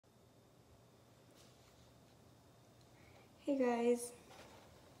Hey guys,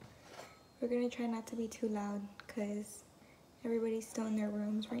 we're gonna try not to be too loud because everybody's still in their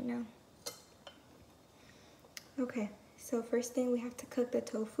rooms right now. Okay, so first thing we have to cook the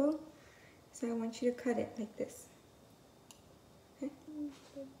tofu. So I want you to cut it like this. Okay?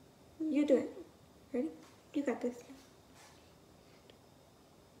 You do it. Ready? You got this.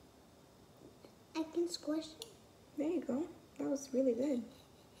 I can squish it. There you go. That was really good.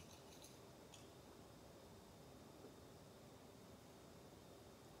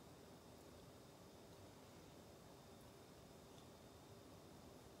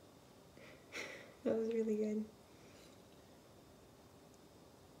 That was really good.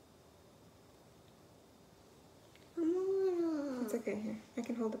 It's okay, here. I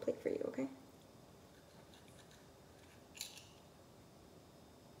can hold the plate for you, okay?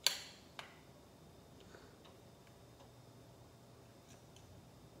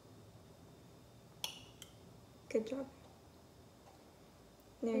 Good job.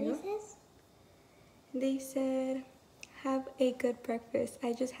 There you go. They said, have a good breakfast.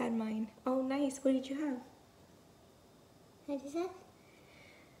 I just had mine. Oh, nice. What did you have? What is that?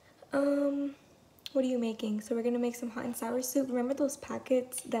 What are you making? So we're gonna make some hot and sour soup. Remember those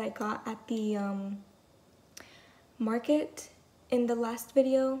packets that I got at the market in the last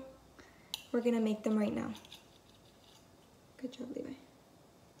video? We're gonna make them right now. Good job, Levi.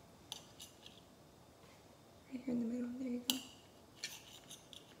 Right here in the middle. There you go.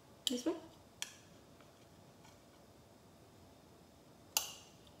 This one?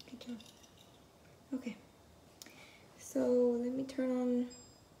 Good job. Okay. So let me turn on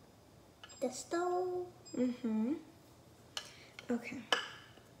the stove. Okay.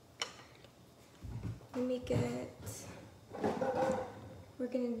 Let me get, we're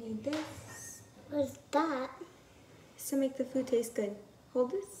gonna need this. What's that? It's to make the food taste good.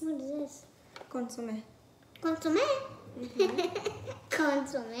 Hold this. What is this? Consomme. Consomme?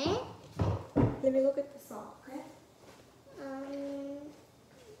 Consomme? Let me look at the salt, okay?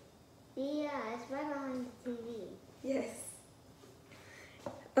 Yeah, it's right behind the TV. Yes.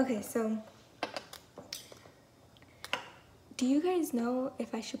 Okay, so do you guys know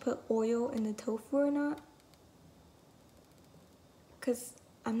if I should put oil in the tofu or not? Because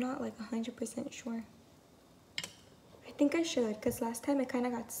I'm not like 100% sure. I think I should, because last time it kind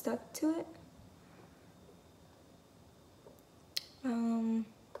of got stuck to it.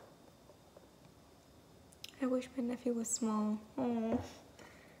 I wish my nephew was small. Oh.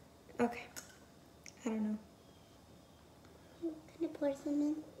 Okay. I don't know. Can I pour some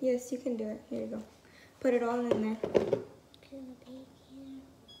in? Yes, you can do it. Here you go. Put it all in there. Can I bake here?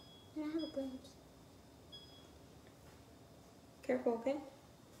 I don't have gloves. Careful, okay?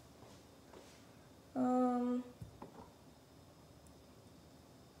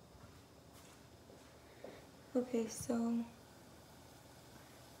 Okay, so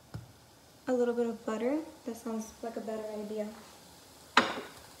a little bit of butter. That sounds like a better idea.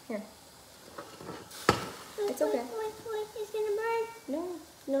 Here. It's okay. Wait, it's gonna burn.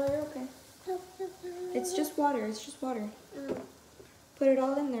 No, you're okay. It's just water. It's just water. Put it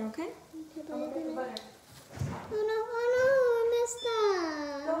all in there, okay? I'll look at the butter. Oh no, I messed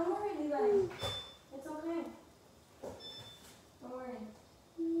up. Don't worry, Levi. It's okay. Don't worry.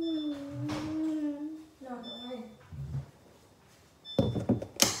 No, don't worry.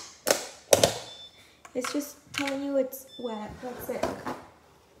 It's just telling you it's wet. That's it.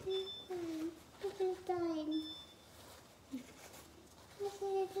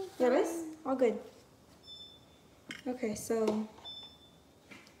 ¿Ya ves? All good. Okay, so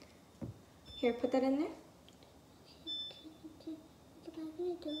here, put that in there. Okay. But I'm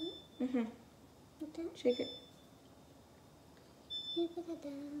gonna do it. Okay. Shake it. Can you put that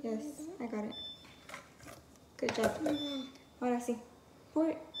down? Yes, I got it. Good job. Ahora sí. Pour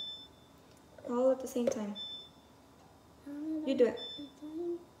it. All at the same time. You do it.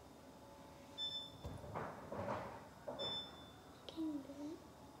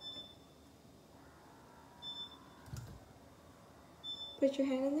 Put your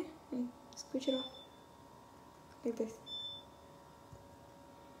hand in there and scooch it off. Like this.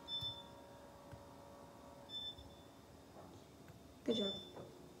 Good job.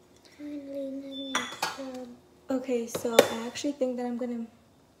 Finally, okay, so I actually think that I'm gonna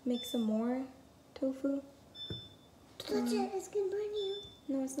make some more tofu. Touch it, it's gonna burn you.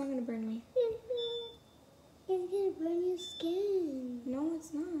 No, it's not gonna burn me. It's gonna burn your skin. No,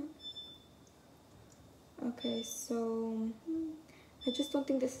 it's not. Okay, so I just don't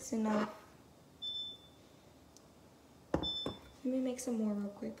think this is enough. Let me make some more real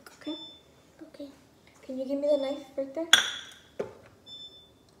quick, okay? Okay. Can you give me the knife right there?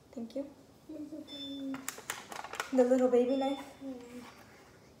 Thank you. The little baby knife?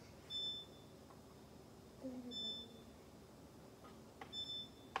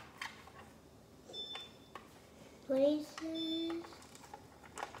 What is this?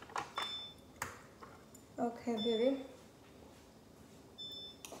 Okay, baby.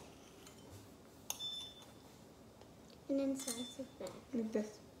 And then slice it back. Like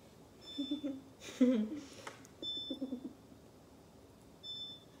this.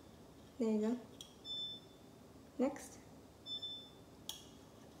 There you go. Next.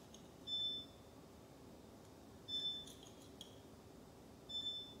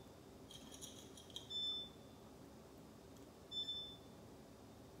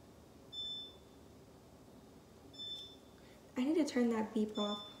 I need to turn that beep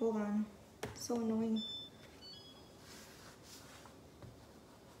off. Hold on. It's so annoying.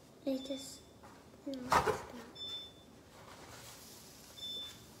 It just stop.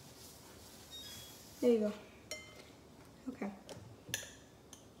 There you go. Okay.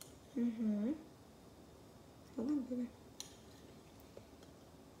 Hold on, baby.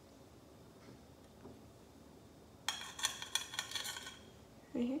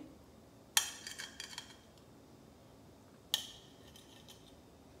 Right here.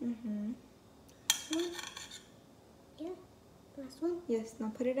 One. Yeah. Last one. Yes,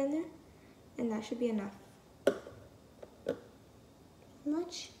 now put it in there. And that should be enough.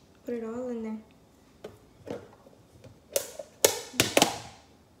 Much? Put it all in there.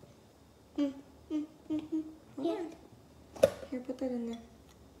 Yeah. Here, put that in there.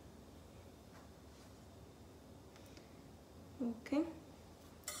 Okay.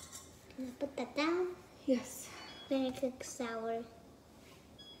 Can I put that down? Yes. Then I cook sour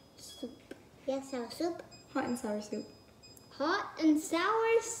soup. Yeah, sour soup. Hot and sour soup. Hot and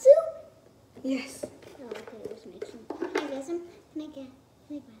sour soup? Yes. Oh, okay, let's make some. Can I get some? Can I get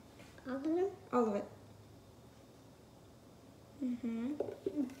all of them? All of it.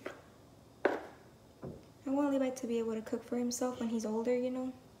 I want Levi to be able to cook for himself when he's older, you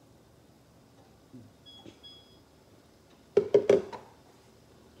know?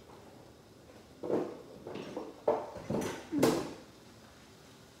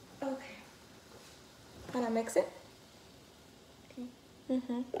 Okay. Wanna mix it? Okay. Here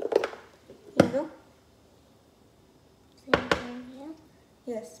you go. Same thing here.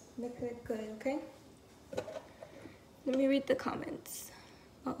 Yes, mix it good, okay? Let me read the comments.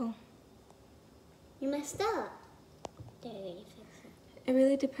 Uh-oh. You messed up. There, you fix it. It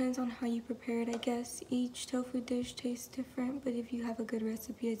really depends on how you prepare it, I guess. Each tofu dish tastes different, but if you have a good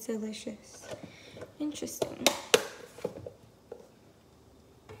recipe, it's delicious. Interesting.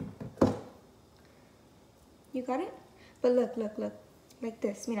 You got it? But look, look, look. Like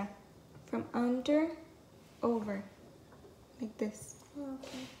this, mira. From under, over. Like this. Oh,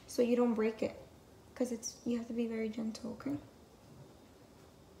 okay. So you don't break it. Because you have to be very gentle, okay?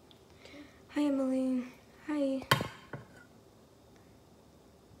 Hi, Emily. Hi.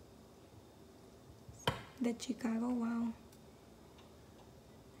 The Chicago, wow.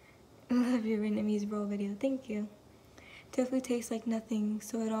 I love your Vietnamese roll video. Thank you. Definitely tastes like nothing,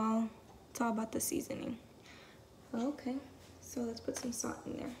 so it's all about the seasoning. Okay, so let's put some salt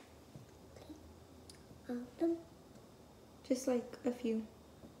in there. Them. Just like a few.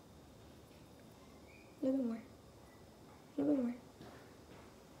 A little bit more. A little bit more.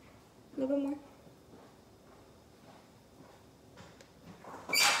 A little bit more.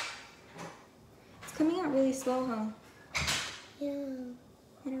 It's coming out really slow, huh? Yeah.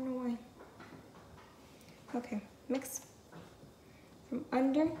 I don't know why. Okay, mix from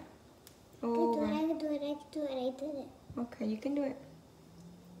under over. I can do it. I did it. Okay, you can do it.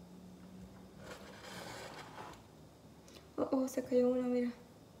 Uh-oh, se cayó una, mira.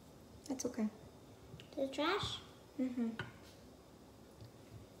 That's okay. The trash?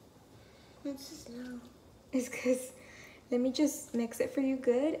 That's slow. It's because, let me just mix it for you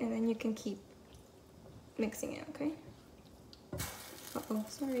good, and then you can keep mixing it, okay? Uh-oh,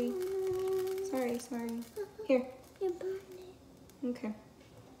 sorry. Sorry. Here. You burned it. Okay.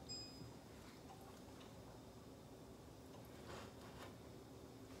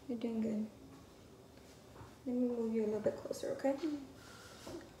 You're doing good. Let me move you a little bit closer, okay?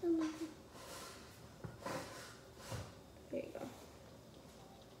 There you go.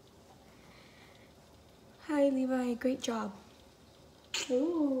 Hi, Levi. Great job.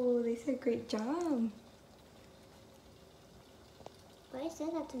 Ooh, they said great job. Why say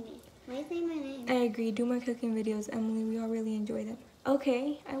that to me? Why say my name? I agree. Do more cooking videos, Emily. We all really enjoy them.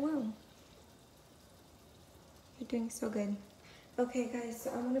 Okay, I will. You're doing so good. Okay, guys,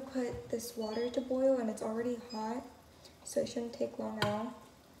 so I'm going to put this water to boil, and it's already hot, so it shouldn't take long at all.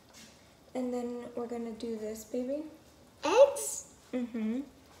 And then we're we're gonna do this, baby. Eggs? Mm-hmm.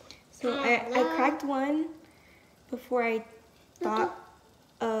 So I cracked one before I thought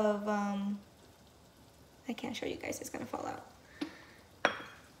of, I can't show you guys, it's gonna fall out.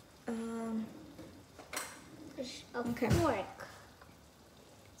 A fork.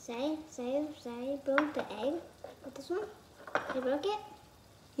 Say, broke the egg with this one? You broke it?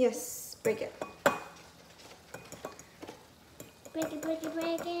 Yes, break it. Break it,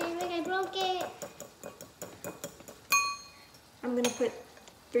 I broke it. I'm gonna put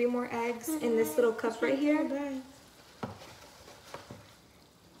 3 more eggs in this little cup right here.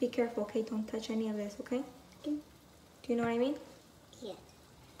 Be careful, okay? Don't touch any of this, okay? Okay. Do you know what I mean? Yeah.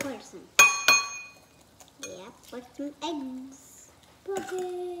 Pour some. Yeah, pour some eggs. Broke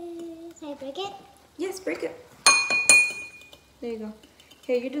it. Can I break it? Yes, break it. There you go.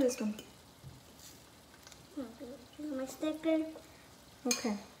 Here, you do this one. Okay. My sticker.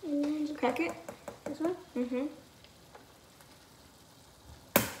 Okay. And then just Crack it. this one? Mm-hmm.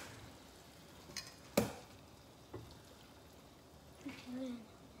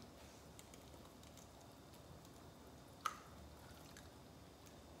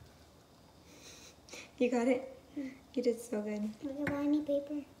 You got it? You did so good. Okay, I need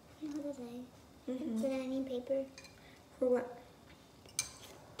paper. What does I? Mm-hmm. Did I need paper? For what?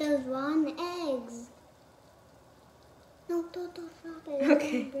 Those raw eggs. No, don't stop it.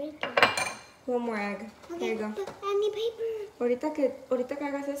 Okay. Break it. One more egg. Okay, There you go. I need paper. Ahorita que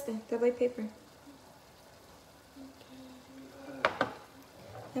hagas este, te doy paper.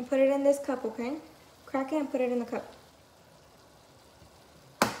 And put it in this cup, okay? Crack it and put it in the cup.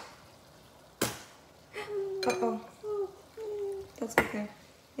 Uh-oh. That's okay.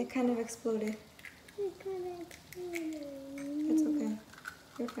 It kind of exploded. It's okay.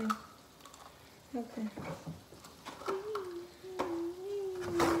 You're fine. Okay.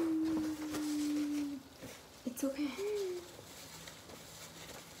 It's okay.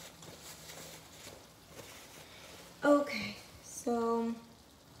 Okay, so...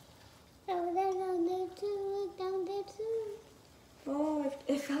 Down there too. Down there too. Oh,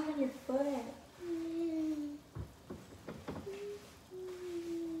 it fell on your foot.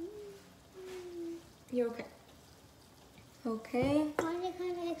 You're okay. Okay. Why did it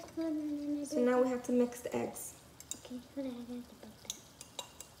kind of explode and then So now we have to mix the eggs. Okay, hold on, I got to break that.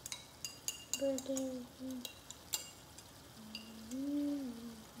 Break it.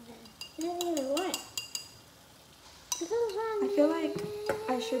 It doesn't even work. I feel like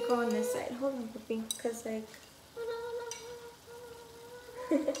I should go on this side. Hold on, puppy, because like...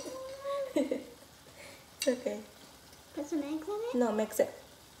 It's okay. Put some eggs in it? No, mix it.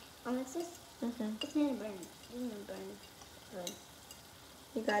 I'll mix this? Mm-hmm. It's gonna burn. It's gonna burn. Good.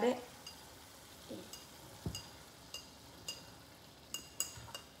 You got it? Yeah.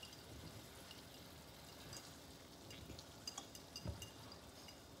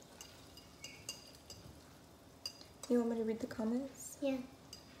 You want me to read the comments? Yeah.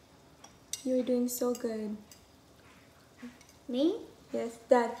 You were doing so good. Me? Yes,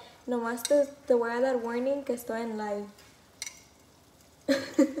 Dad. Nomás te voy a dar warning que estoy en live.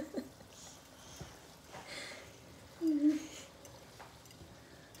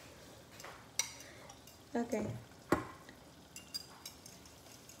 Okay.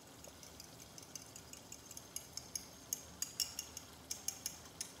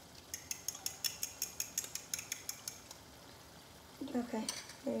 Okay,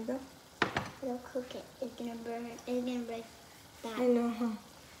 there you go. It'll cook it. It's gonna burn. It's gonna break that. I know, huh?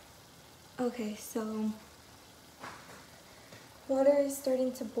 Okay, so water is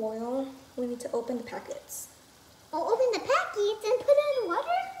starting to boil. We need to open the packets. Oh, open the packets and put it in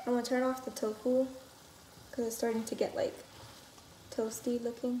water? I'm gonna turn off the tofu because it's starting to get like toasty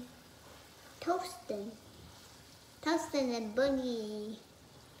looking. Toasted. Toasted and bunny.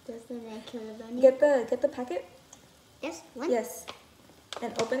 Toasted and kill the bunny. Get the packet. Yes, one. Yes,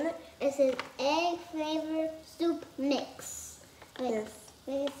 and open it. It says egg flavor soup mix. Like, Yes.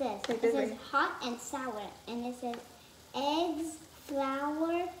 Like it says. Like It this says way. hot and sour, and it says eggs,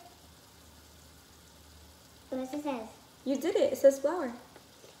 flour. What does it say? You did it. It says flour.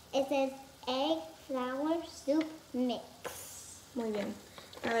 It says egg, flour, soup mix. Muy bien.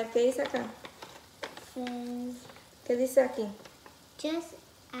 A ver, ¿qué dice acá? Says ¿Qué dice aquí? just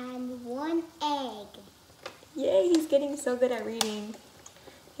add 1 egg. Yay, he's getting so good at reading.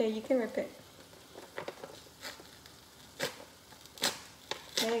 Here, you can rip it.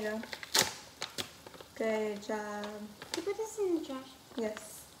 There you go. Good job. Can you put this in the trash?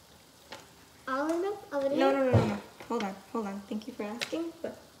 Yes. All of them over there? No. Hold on. Thank you for asking,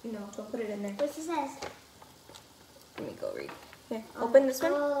 but no, don't put it in there. What it says? Let me go read. Here, open this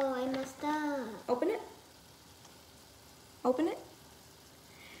one. Oh, I messed up. Open it. Open it.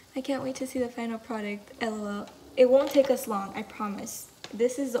 I can't wait to see the final product, LOL. It won't take us long, I promise.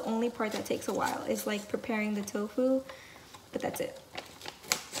 This is the only part that takes a while. It's like preparing the tofu, but that's it.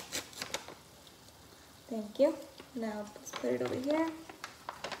 Thank you. Now let's put it over here.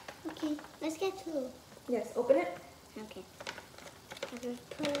 Okay, let's get two. Yes, open it. Okay. I'll just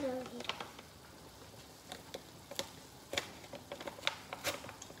put it over here.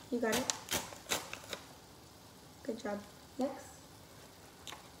 You got it. Good job. Next.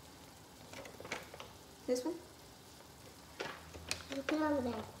 This one? You put it over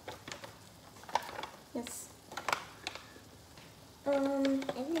there. Yes. I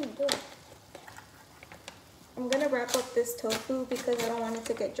didn't do it. I'm gonna wrap up this tofu because I don't want it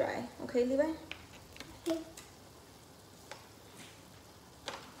to get dry. Okay, Levi? Okay.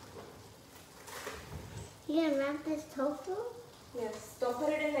 You gonna wrap this tofu? Yes. Don't put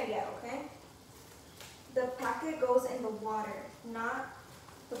it in there yet, okay? The packet goes in the water, not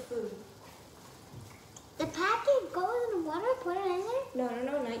the food. The packet goes in the water? Put it in there?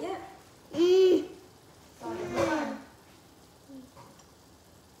 No, not yet. Mm. Hold on.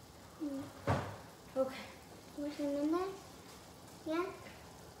 Okay. What's in there? Yeah?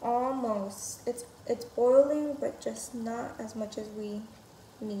 Almost. It's boiling, but just not as much as we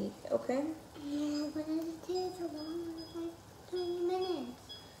need, okay? Yeah, but it takes so long. It's like 20 minutes.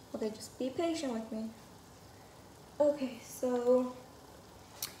 Okay, just be patient with me. Okay, so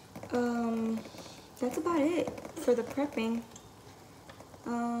that's about it for the prepping.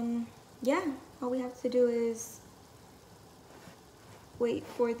 Yeah, all we have to do is wait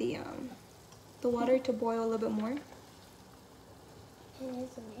for the water to boil a little bit more. And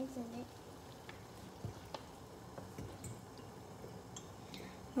there's some eggs in it.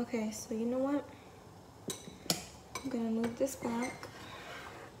 Okay, so you know what? I'm gonna move this back.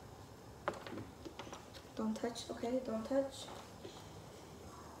 Don't touch, okay? Don't touch.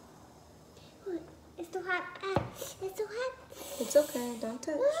 It's too hot. Ah, it's too hot. It's okay, don't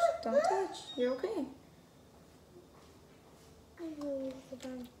touch. Don't touch. You're okay. I will use the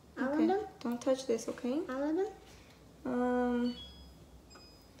gun. All Okay, of them? don't touch this, okay? All of them?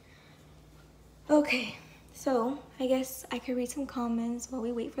 Okay, so I guess I could read some comments while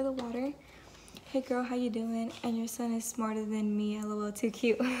we wait for the water. Hey girl, how you doing? And your son is smarter than me, LOL, too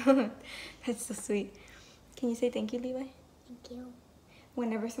cute. That's so sweet. Can you say thank you, Levi? Thank you.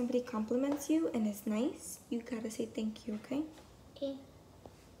 Whenever somebody compliments you and it's nice, you gotta say thank you, okay? Okay.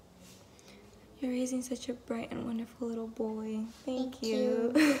 You're raising such a bright and wonderful little boy. Thank Thank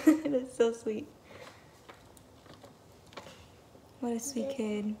you. That's so sweet. What a sweet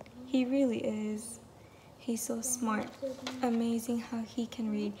kid. He really is. He's so smart. Amazing how he can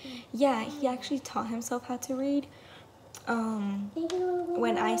read. Yeah, he actually taught himself how to read.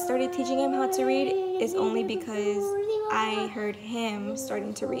 When I started teaching him how to read, it's only because I heard him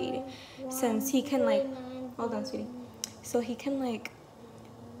starting to read. Since he can hold on, sweetie. So he can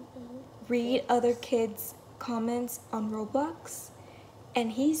read other kids' comments on Roblox,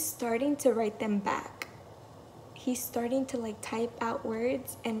 and he's starting to write them back. He's starting to type out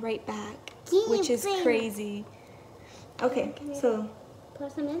words and write back, which is crazy. Okay, so Pour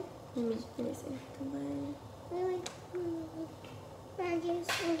some in? let me see. Come on. Wait. I'm getting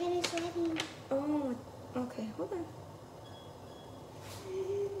sweaty. Oh, okay, hold on.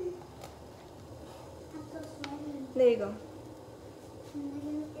 I'm so sweaty. There you go. It's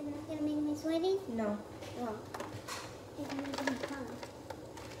not gonna make me sweaty? No. Oh. It's gonna make me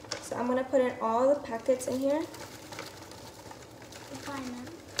hot. So I'm gonna put in all the packets in here. Fine now.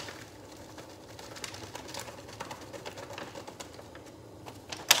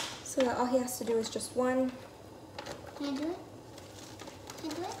 So that all he has to do is just one. Can I do it?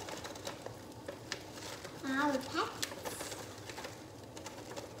 Can I do it? All the packets.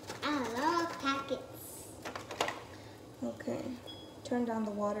 I love packets. Okay. Turn down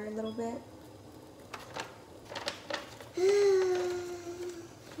the water a little bit.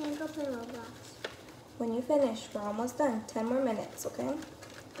 Can I go play Roblox? When you finish, we're almost done. 10 more minutes, okay?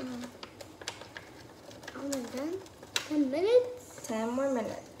 Almost done? 10 minutes? 10 more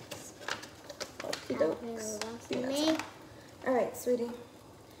minutes. Roblox. Alright, sweetie.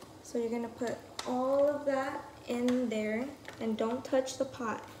 So you're gonna put all of that in there and don't touch the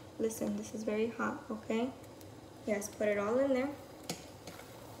pot. Listen, this is very hot, okay? Yes, put it all in there.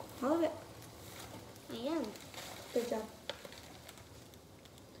 All of it. I am. Good job.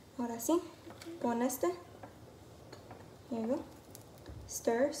 Ahora sí. Pon este. Here you go.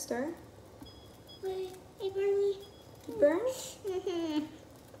 Stir, stir. Wait, it burned me. Burn?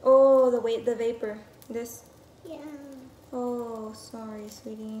 Oh, the vapor. This. Yeah. Oh, sorry,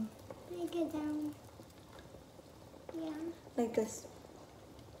 sweetie. Make it down. Yeah. Like this.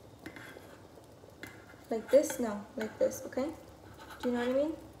 Like this? No, like this, okay? Do you know what I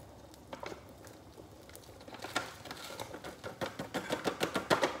mean?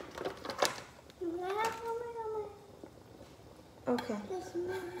 Okay.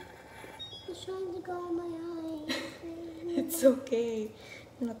 It's trying to go in my eye. It's okay.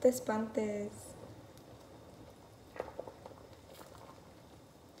 No te espantes.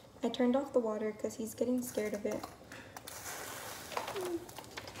 I turned off the water because he's getting scared of it.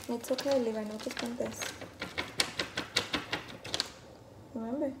 It's okay, Levi. No te espantes.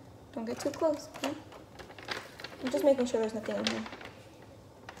 Remember, don't get too close, okay? I'm just making sure there's nothing in here.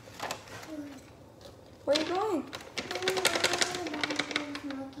 Where are you going?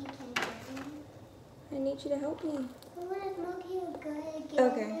 I need you to help me.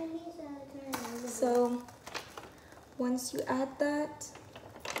 Okay. So, once you add that,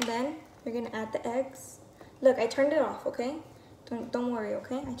 then you're gonna add the eggs. Look, I turned it off, okay? Don't worry,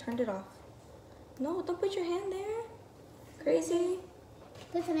 okay? I turned it off. No, don't put your hand there. Crazy.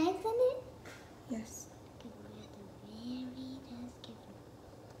 Put some eggs in it? Yes.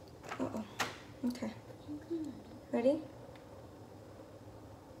 Uh-oh. Okay. Ready?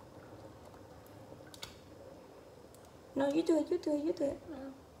 No, you do it, you do it, you do it.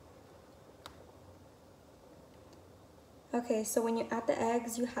 Okay, so when you add the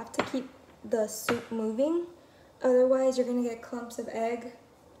eggs, you have to keep the soup moving. Otherwise, you're gonna get clumps of egg.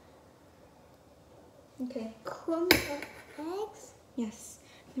 Okay. Clumps of eggs? Yes.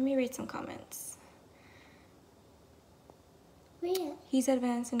 Let me read some comments. Read it. He's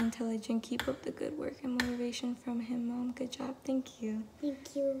advanced and intelligent. Keep up the good work and motivation from him, Mom. Good job. Thank you.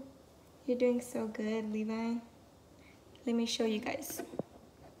 Thank you. You're doing so good, Levi. Let me show you guys.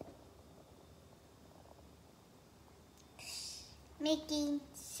 Making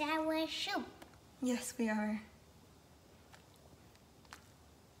sour soup. Yes, we are.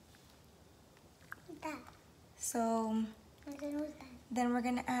 What's that? So, then we're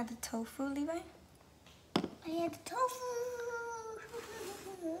gonna add the tofu, Levi. I add the tofu.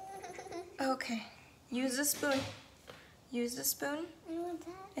 Okay. Use the spoon. Use the spoon. And what's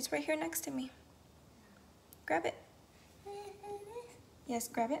that? It's right here next to me. Grab it. Yes,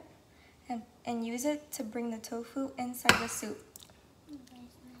 grab it. And use it to bring the tofu inside the soup.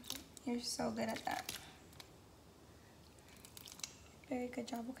 You're so good at that. Very good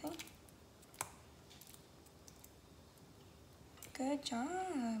job, okay? Good job.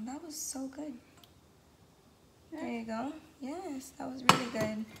 That was so good. There you go. Yes, that was really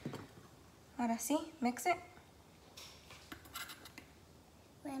good. Ahora sí, mix it.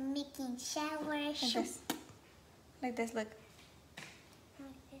 We're making sour Like soup. this. Like this, look.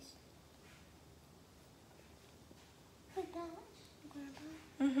 Like this. Like that, Grandpa.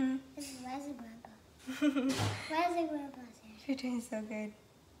 Mm-hmm. Where's the Grandpa? Where's the Grandpa? You're doing so good.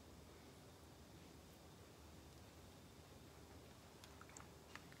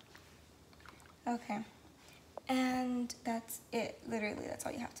 Okay. And that's it. Literally, that's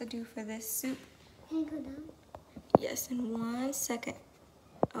all you have to do for this soup. Can I go down? Yes, in 1 second.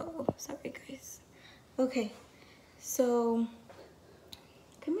 Oh, sorry, guys. Okay, so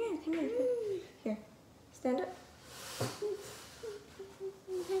come here, come here. Here, stand up.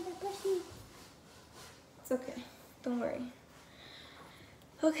 It's okay. Don't worry.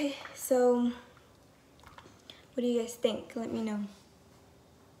 Okay, so what do you guys think? Let me know.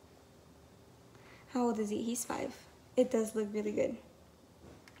 How old is he? He's 5. It does look really good.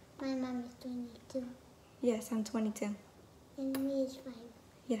 My mom is 22. Yes, I'm 22. And me is 5.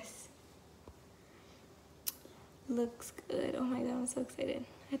 Yes. Looks good. Oh my god, I'm so excited.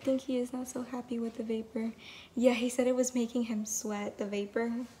 I think he is not so happy with the vapor. Yeah, he said it was making him sweat, the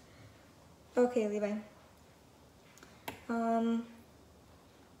vapor. Okay, Levi.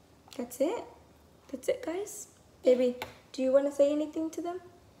 That's it. That's it, guys. Baby, do you want to say anything to them?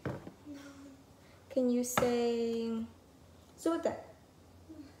 No. Can you say... So what that?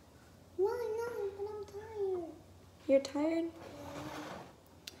 Why not? But I'm tired. You're tired?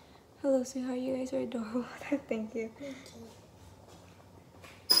 Hello, sweetheart. You guys are adorable. Thank you. Thank you.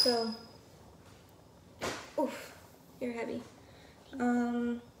 So, oof, you're heavy.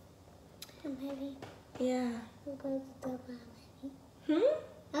 I'm heavy. Yeah. I was going to talk about I'm heavy. Hmm?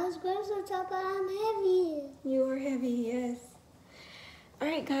 I was going to talk about I'm heavy. You are heavy, yes.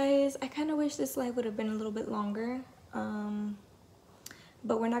 Alright, guys. I kind of wish this live would have been a little bit longer.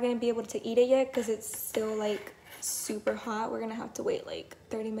 But we're not going to be able to eat it yet because it's still, like, super hot. We're going to have to wait, like,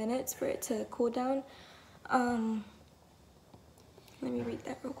 30 minutes for it to cool down. Let me read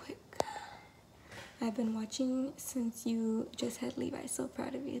that real quick. I've been watching since you just had Levi. So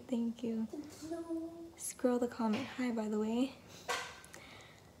proud of you. Thank you. Scroll the comment. Hi, by the way.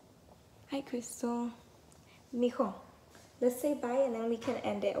 Hi, Crystal. Mijo, let's say bye and then we can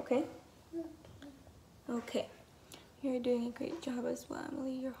end it, okay? Okay. You're doing a great job as well,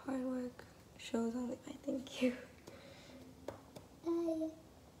 Emily. Your hard work shows on Levi. Thank you. You're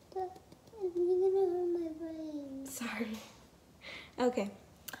gonna hurt my brain. Sorry. Okay.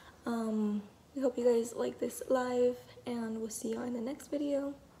 We hope you guys like this live, and we'll see you in the next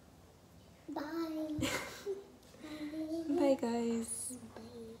video. Bye. Bye, guys.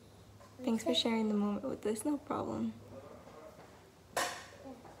 Thanks for sharing the moment with us. No problem.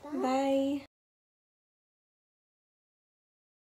 Bye.